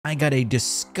I got a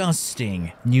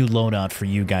disgusting new loadout for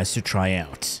you guys to try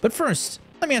out. But first,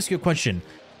 let me ask you a question.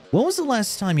 When was the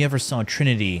last time you ever saw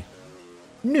Trinity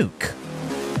nuke?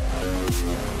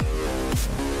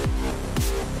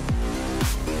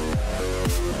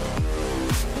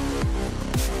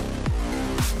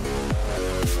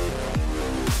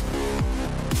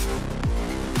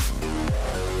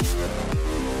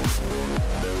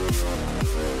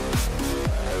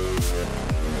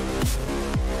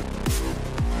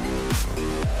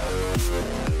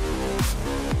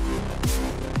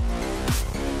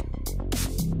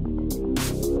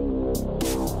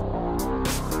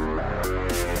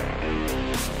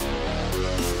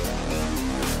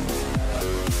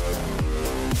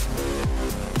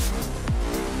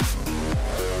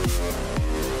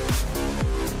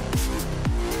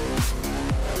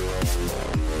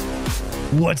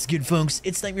 What's good, folks?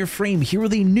 It's WARFRAME here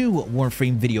with a new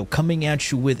WARFRAME video coming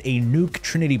at you with a nuke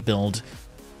Trinity build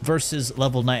versus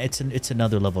level 9. It's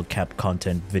another level cap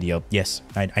content video. Yes,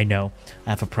 I know I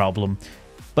have a problem.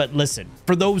 But listen,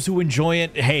 for those who enjoy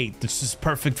it, hey, this is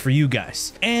perfect for you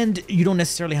guys. And you don't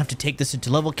necessarily have to take this into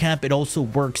level cap. It also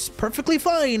works perfectly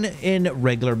fine in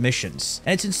regular missions.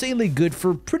 And it's insanely good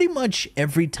for pretty much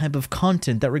every type of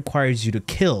content that requires you to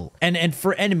kill. And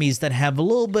for enemies that have a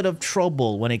little bit of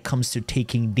trouble when it comes to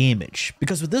taking damage.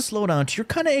 Because with this loadout, you're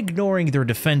kind of ignoring their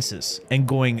defenses and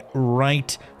going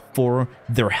right for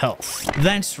their health.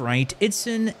 That's right, it's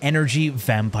an energy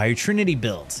vampire Trinity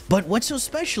build. But what's so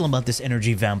special about this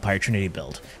energy vampire Trinity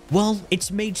build? Well,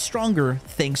 it's made stronger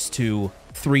thanks to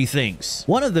 3 things.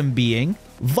 One of them being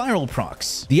viral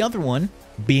procs, the other one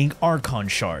being Archon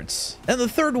Shards, and the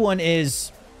third one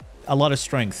is a lot of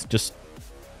strength, just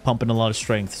pumping a lot of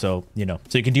strength, so you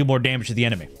can do more damage to the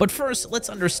enemy. But first, let's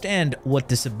understand what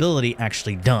this ability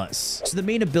actually does. So the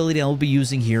main ability I'll be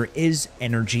using here is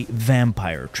Energy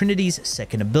Vampire, Trinity's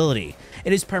second ability.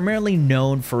 It is primarily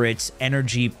known for its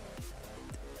energy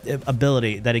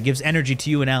ability, that it gives energy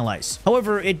to you and allies.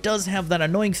 However, it does have that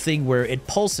annoying thing where it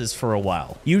pulses for a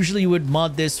while. Usually you would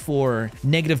mod this for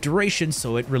negative duration,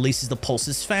 so it releases the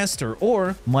pulses faster,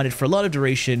 or mod it for a lot of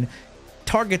duration,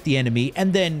 target the enemy,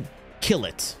 and then kill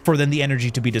it for then the energy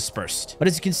to be dispersed. But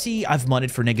as you can see, I've modded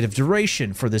for negative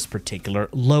duration for this particular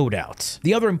loadout.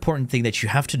 The other important thing that you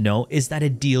have to know is that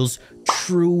it deals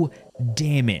true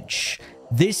damage.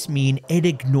 This means it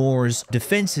ignores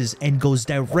defenses and goes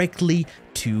directly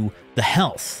to the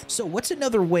health. So what's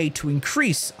another way to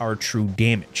increase our true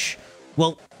damage?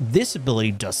 Well, this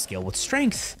ability does scale with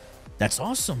strength. That's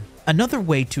awesome. Another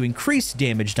way to increase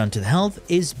damage done to the health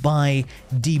is by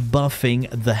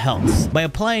debuffing the health. By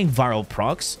applying viral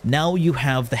procs, now you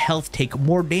have the health take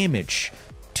more damage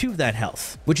to that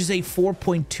health, which is a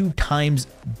 4.2 times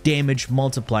damage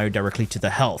multiplier directly to the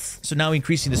health. So now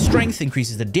increasing the strength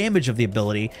increases the damage of the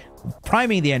ability,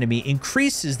 priming the enemy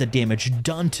increases the damage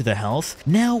done to the health.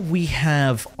 Now we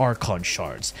have Archon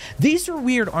Shards. These are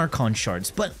weird Archon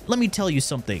Shards, but let me tell you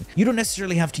something. You don't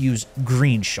necessarily have to use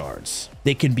green shards.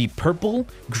 They can be purple,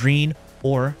 green,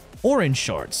 or orange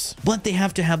shards, but they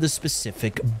have to have the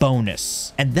specific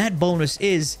bonus, and that bonus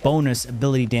is bonus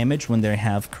ability damage when they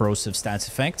have corrosive stats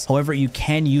effects. However, you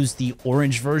can use the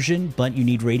orange version, but you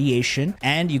need radiation,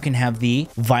 and you can have the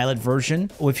violet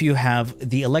version or if you have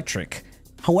the electric.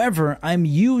 However, I'm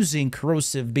using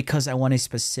corrosive because I want a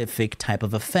specific type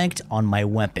of effect on my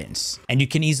weapons. And you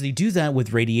can easily do that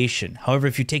with radiation. However,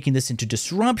 if you're taking this into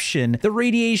disruption, the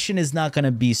radiation is not going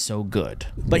to be so good.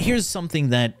 But here's something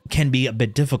that can be a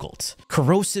bit difficult.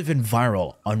 Corrosive and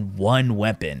viral on one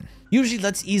weapon. Usually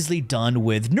that's easily done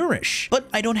with Nourish, but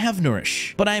I don't have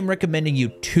Nourish. But I am recommending you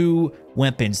 2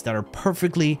 weapons that are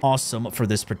perfectly awesome for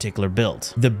this particular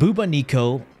build. The Buba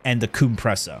Nico and the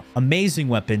Compressa. Amazing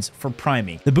weapons for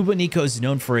priming. The Buba Nico is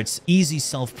known for its easy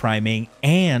self-priming,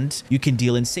 and you can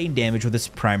deal insane damage with its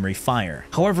primary fire.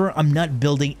 However, I'm not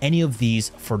building any of these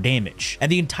for damage. And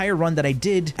the entire run that I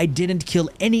didn't kill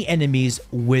any enemies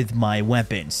with my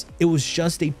weapons. It was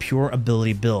just a pure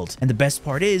ability build. And the best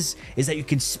part is that you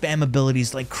can spam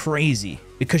abilities like crazy,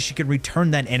 because she can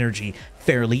return that energy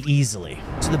fairly easily.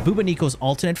 So the Buba Nico's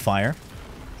alternate fire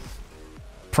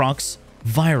procs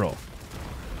viral,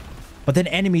 but then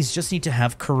enemies just need to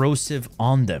have corrosive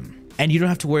on them, and you don't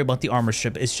have to worry about the armor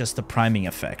strip. It's just the priming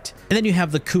effect. And then you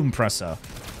have the Compressa.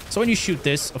 So when you shoot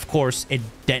this, of course, it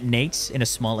detonates in a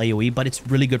small AoE, but it's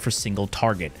really good for single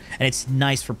target. And it's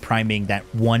nice for priming that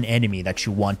one enemy that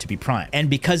you want to be primed. And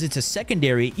because it's a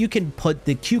secondary, you can put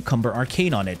the Cucumber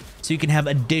Arcane on it, so you can have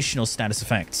additional status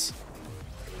effects.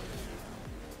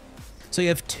 So you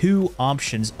have 2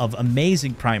 options of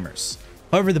amazing primers.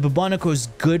 However, the Bubonico is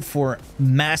good for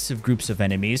massive groups of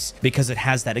enemies because it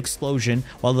has that explosion,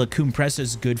 while the Compressa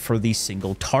is good for the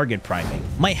single target priming.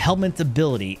 My Helminth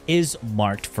ability is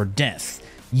marked for death.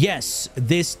 Yes,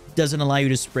 this doesn't allow you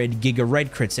to spread Giga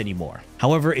Red crits anymore.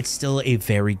 However, it's still a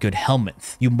very good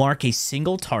Helminth. You mark a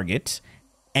single target,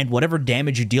 and whatever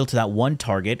damage you deal to that one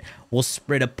target will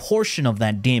spread a portion of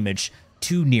that damage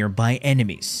to nearby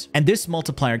enemies. And this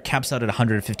multiplier caps out at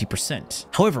 150%.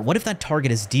 However, what if that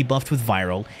target is debuffed with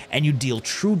viral and you deal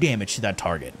true damage to that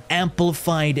target?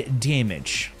 Amplified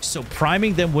damage. So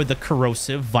priming them with the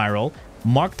corrosive viral,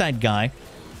 mark that guy,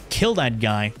 kill that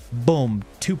guy, boom,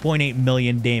 2.8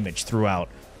 million damage throughout.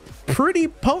 Pretty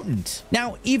potent.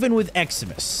 Now, even with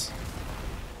Eximus.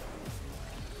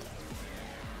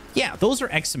 Yeah, those are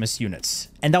Eximus units,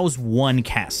 and that was one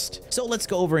cast. So let's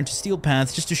go over into Steel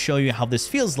Path just to show you how this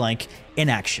feels like in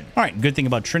action. All right, good thing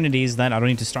about Trinity is that I don't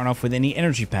need to start off with any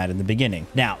energy pad in the beginning.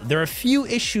 Now, there are a few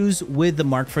issues with the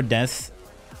Mark for Death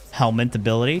Helminth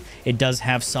ability. It does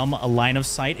have some line of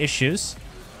sight issues.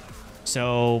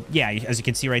 So yeah, as you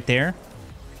can see right there,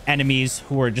 enemies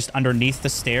who are just underneath the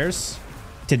stairs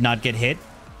did not get hit.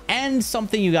 And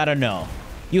something you gotta know,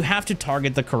 you have to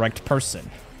target the correct person.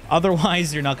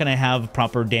 Otherwise, you're not going to have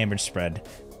proper damage spread.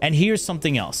 And here's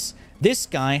something else. This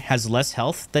guy has less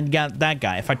health than that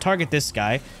guy. If I target this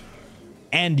guy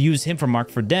and use him for Mark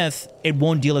for Death, it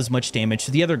won't deal as much damage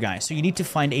to the other guy. So you need to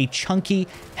find a chunky,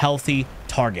 healthy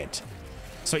target.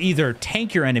 So either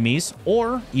tank your enemies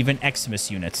or even Eximus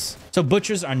units. So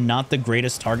Butchers are not the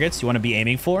greatest targets you want to be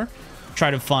aiming for.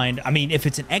 Try to find, I mean, if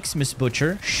it's an Eximus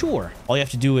Butcher, sure. All you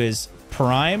have to do is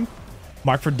prime,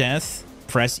 Mark for Death,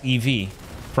 press EV.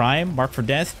 Prime, Mark for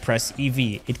Death, press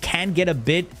EV. It can get a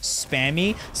bit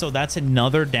spammy, so that's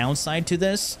another downside to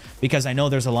this, because I know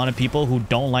there's a lot of people who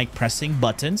don't like pressing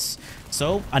buttons.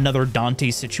 So another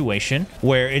Dante situation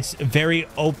where it's very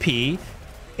OP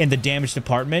in the damage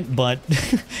department, but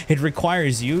it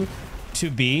requires you to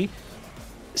be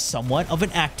somewhat of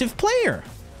an active player.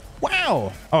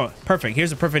 Wow. Oh, perfect.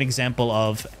 Here's a perfect example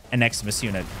of an Eximus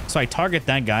unit. So I target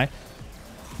that guy.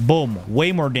 Boom,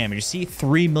 way more damage. You see,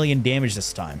 3 million damage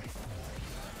this time.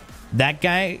 That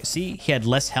guy, see, he had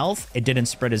less health. It didn't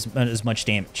spread as much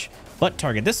damage. But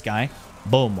target this guy,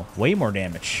 boom, way more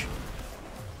damage.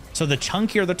 So the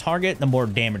chunkier the target, the more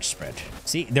damage spread.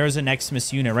 See, there's an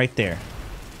Eximus unit right there.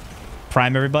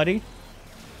 Prime everybody.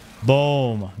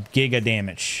 Boom, giga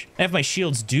damage. And if my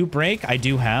shields do break, I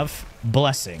do have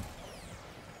Blessing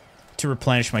to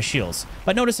replenish my shields.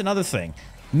 But notice another thing.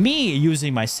 Me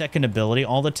using my second ability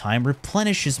all the time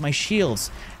replenishes my shields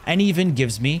and even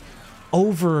gives me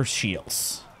over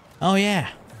shields. Oh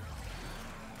yeah.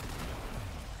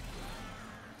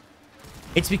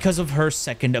 It's because of her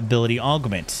second ability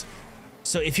augment.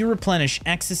 So if you replenish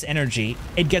excess energy,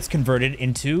 it gets converted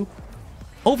into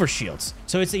over shields.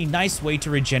 So it's a nice way to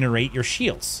regenerate your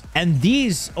shields. And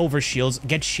these over shields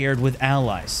get shared with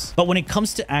allies. But when it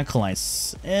comes to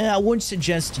acolytes, I wouldn't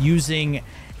suggest using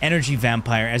Energy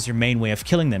Vampire as your main way of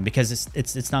killing them, because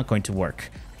it's not going to work.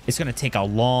 It's going to take a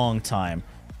long time.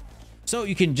 So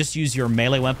you can just use your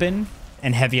melee weapon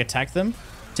and heavy attack them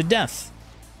to death.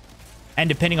 And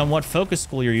depending on what focus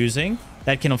school you're using,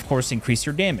 that can of course increase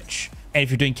your damage. And if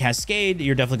you're doing Cascade,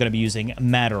 you're definitely going to be using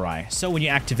Madarai. So when you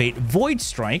activate Void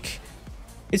Strike,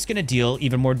 it's going to deal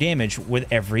even more damage with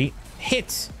every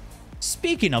hit.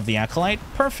 Speaking of the Acolyte,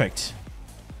 perfect.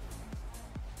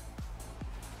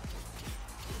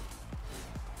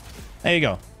 There you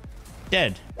go.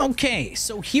 Dead. Okay,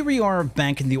 so here we are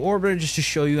back in the orbiter just to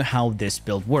show you how this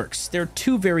build works. There are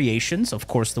two variations, of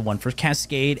course, the one for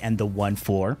Cascade and the one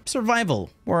for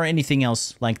Survival, or anything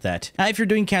else like that. Now, if you're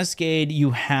doing Cascade, you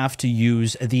have to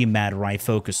use the Madarai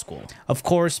Focus School. Of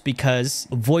course, because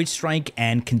Void Strike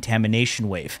and Contamination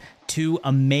Wave. Two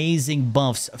amazing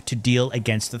buffs to deal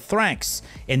against the Thrax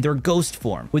in their ghost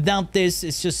form. Without this,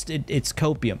 it's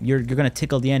copium. You're gonna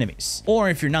tickle the enemies. Or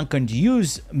if you're not going to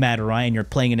use Madarai and you're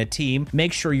playing in a team,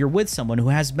 make sure you're with someone who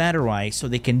has Madarai so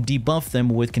they can debuff them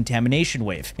with Contamination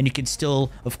Wave. And you can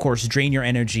still, of course, drain your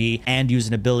energy and use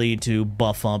an ability to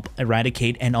buff up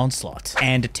Eradicate and Onslaught.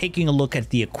 And taking a look at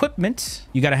the equipment,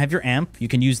 you gotta have your amp. You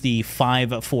can use the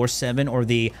 547 or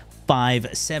the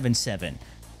 577.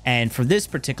 And for this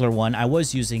particular one, I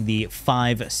was using the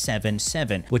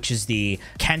 577, which is the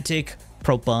Cantic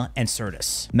Propa, and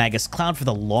Certus. Magus Cloud for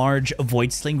the large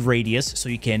Void Sling radius, so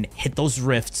you can hit those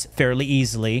rifts fairly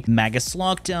easily. Magus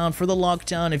Lockdown for the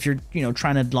lockdown if you're,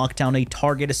 trying to lock down a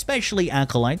target, especially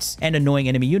acolytes, and annoying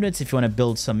enemy units if you want to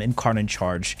build some Incarnate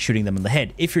Charge, shooting them in the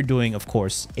head, if you're doing, of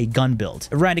course, a gun build.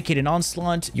 Eradicate and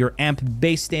Onslaught, your amp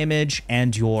base damage,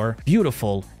 and your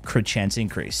beautiful crit chance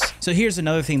increase. So here's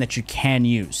another thing that you can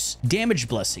use. Damage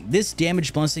Blessing. This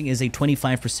Damage Blessing is a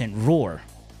 25% roar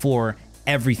for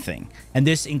everything, and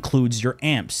this includes your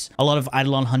amps. A lot of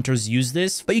Eidolon hunters use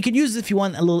this, but you can use it if you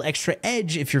want a little extra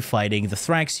edge if you're fighting the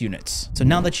Thrax units. So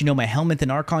now that you know my Helminth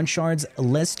and Archon Shards,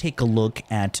 let's take a look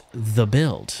at the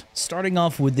build. Starting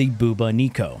off with the Booba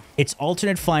Nico. Its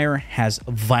alternate fire has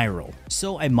viral,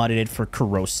 so I modded it for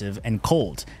corrosive and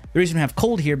cold. The reason we have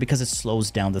cold here because it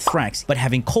slows down the Thrax, but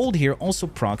having cold here also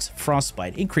procs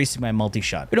frostbite, increasing my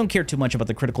multi-shot. We don't care too much about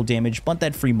the critical damage, but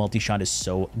that free multi-shot is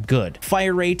so good.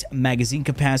 Fire rate, magazine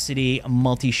capacity,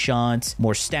 multi-shot,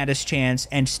 more status chance,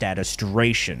 and status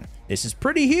duration. This is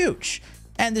pretty huge.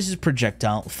 And this is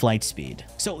projectile flight speed.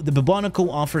 So the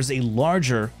Bubonico offers a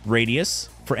larger radius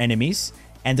for enemies,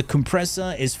 and the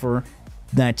Compressa is for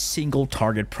that single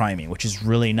target priming, which is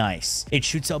really nice. It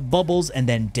shoots out bubbles and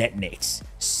then detonates.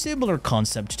 Similar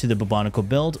concept to the Bubonico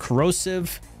build,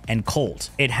 corrosive and cold.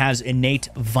 It has innate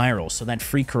viral, so that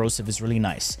free corrosive is really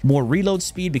nice. More reload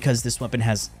speed because this weapon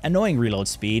has annoying reload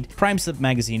speed. Prime slip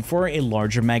magazine for a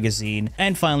larger magazine.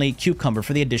 And finally, cucumber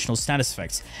for the additional status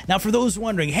effects. Now, for those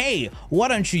wondering, hey, why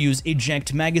don't you use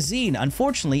eject magazine?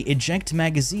 Unfortunately, eject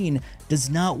magazine does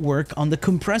not work on the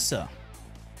Compressa.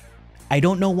 I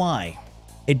don't know why.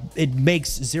 It makes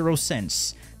zero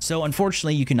sense. So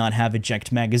unfortunately, you cannot have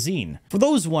eject magazine. For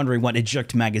those wondering what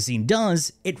eject magazine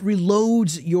does, it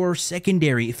reloads your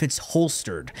secondary if it's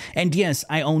holstered. And yes,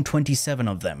 I own 27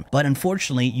 of them, but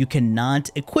unfortunately, you cannot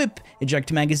equip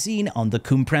eject magazine on the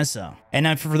Compressa. And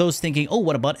now for those thinking, oh,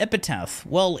 what about Epitaph?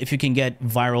 Well, if you can get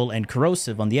viral and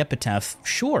corrosive on the Epitaph,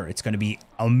 sure, it's going to be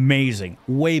amazing,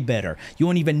 way better. You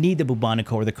won't even need the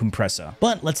Bubonico or the Compressa.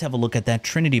 But let's have a look at that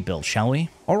Trinity build, shall we?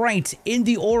 All right, in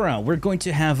the aura, we're going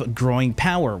to have growing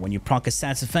power. When you proc a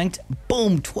stats effect,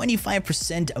 boom,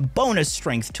 25% bonus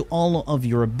strength to all of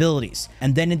your abilities.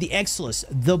 And then in the Exilus,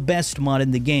 the best mod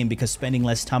in the game, because spending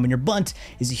less time on your butt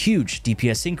is a huge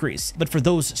DPS increase. But for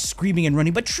those screaming and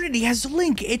running, but Trinity has a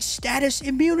link, it's status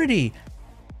immunity.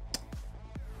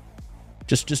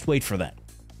 Just wait for that.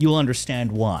 You'll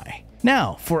understand why.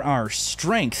 Now, for our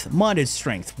strength, modded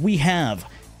strength, we have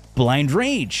Blind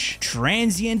Rage,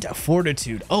 Transient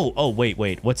Fortitude. Oh,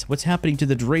 wait. What's happening to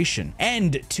the duration?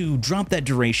 And to drop that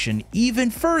duration even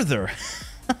further,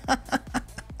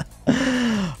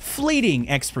 Fleeting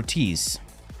Expertise.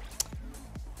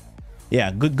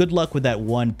 Yeah, good luck with that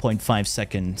 1.5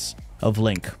 seconds of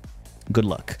link. Good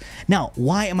luck. Now,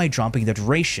 why am I dropping the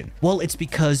duration? Well, it's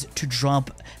because to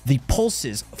drop the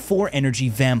pulses for Energy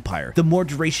Vampire, the more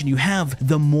duration you have,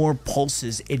 the more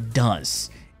pulses it does.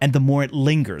 And the more it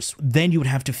lingers, then you would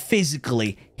have to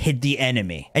physically hit the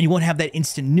enemy, and you won't have that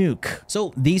instant nuke.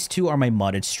 So these two are my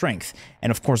modded strength. And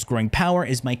of course, growing power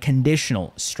is my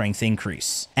conditional strength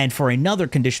increase. And for another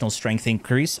conditional strength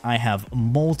increase, I have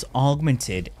Molt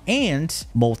Augmented and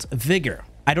Molt Vigor.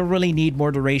 I don't really need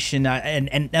more duration,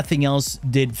 and nothing else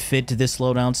did fit this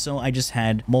loadout, so I just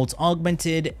had Molt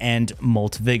Augmented and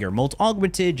Molt Vigor. Molt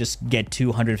Augmented, just get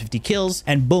 250 kills,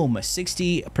 and boom,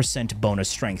 60% bonus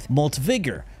strength. Molt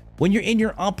Vigor, when you're in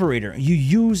your operator, you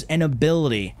use an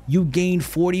ability, you gain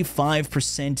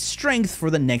 45% strength for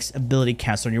the next ability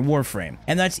cast on your Warframe.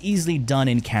 And that's easily done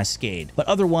in Cascade. But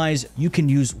otherwise, you can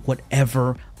use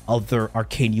whatever other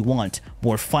arcane you want.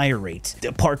 More fire rate, the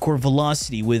parkour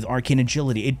velocity with arcane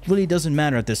agility. It really doesn't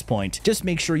matter at this point. Just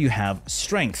make sure you have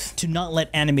strength. To not let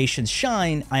animations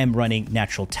shine, I am running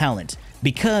natural talent,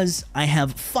 because I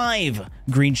have 5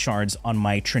 green shards on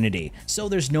my Trinity, so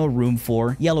there's no room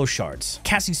for yellow shards.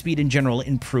 Casting speed in general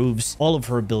improves all of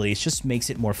her abilities, just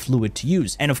makes it more fluid to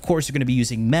use. And of course, you're going to be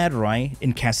using Mad-Rai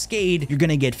in Cascade, you're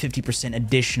going to get 50%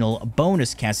 additional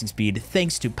bonus casting speed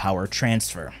thanks to power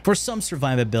transfer. For some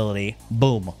survivability,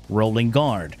 boom, Rolling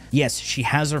Guard. Yes, she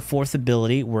has her 4th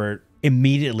ability where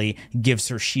immediately gives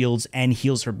her shields and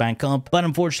heals her back up, but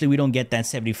unfortunately we don't get that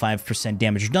 75%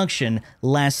 damage reduction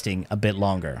lasting a bit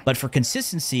longer. But for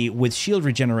consistency with shield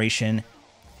regeneration,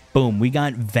 boom, we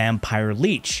got Vampire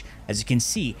Leech. As you can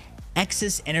see,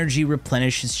 excess energy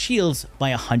replenishes shields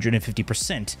by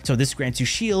 150%. So this grants you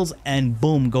shields and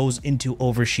boom, goes into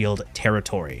overshield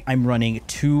territory. I'm running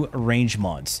 2 range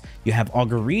mods. You have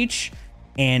Augur Reach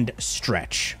and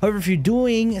Stretch. However, if you're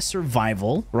doing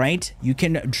survival, right, you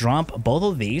can drop both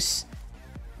of these,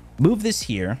 move this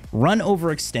here, run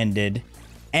overextended,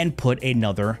 and put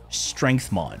another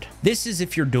strength mod. This is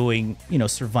if you're doing,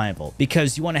 survival,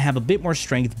 because you want to have a bit more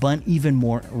strength, but even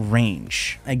more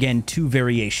range. Again, 2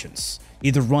 variations.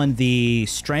 Either run the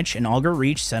Stretch and Augur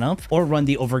Reach setup, or run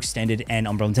the Overextended and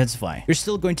Umbral Intensify. You're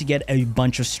still going to get a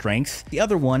bunch of strength. The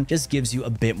other one just gives you a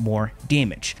bit more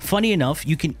damage. Funny enough,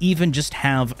 you can even just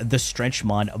have the Stretch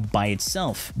mod by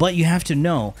itself, but you have to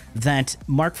know that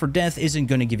Mark for Death isn't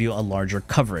going to give you a larger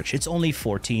coverage. It's only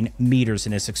 14 meters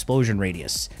in its explosion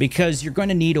radius, because you're going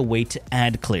to need a way to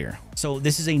add clear. So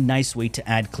this is a nice way to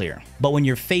add clear. But when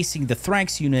you're facing the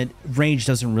Thrax unit, range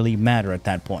doesn't really matter at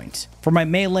that point. For my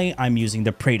melee, I'm using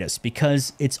the Praetus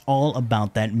because it's all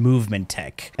about that movement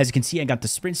tech. As you can see, I got the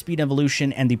sprint speed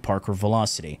evolution and the parkour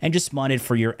velocity, and just modded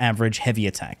for your average heavy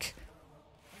attack.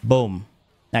 Boom.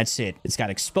 That's it. It's got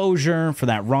exposure for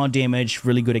that raw damage,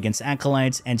 really good against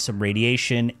acolytes, and some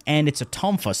radiation, and it's a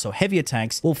Tomfa, so heavy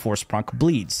attacks will force proc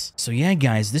bleeds. So yeah,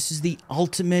 guys, this is the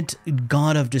ultimate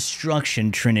God of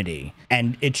Destruction Trinity,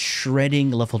 and it's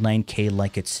shredding level 9k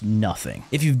like it's nothing.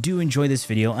 If you do enjoy this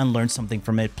video and learn something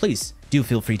from it, please do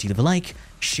feel free to leave a like,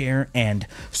 share, and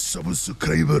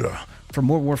subscribe for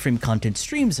more Warframe content,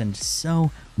 streams, and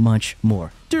so much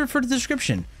more. Do refer to the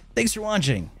description. Thanks for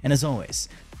watching, and as always,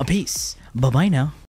 a peace. Bye-bye now.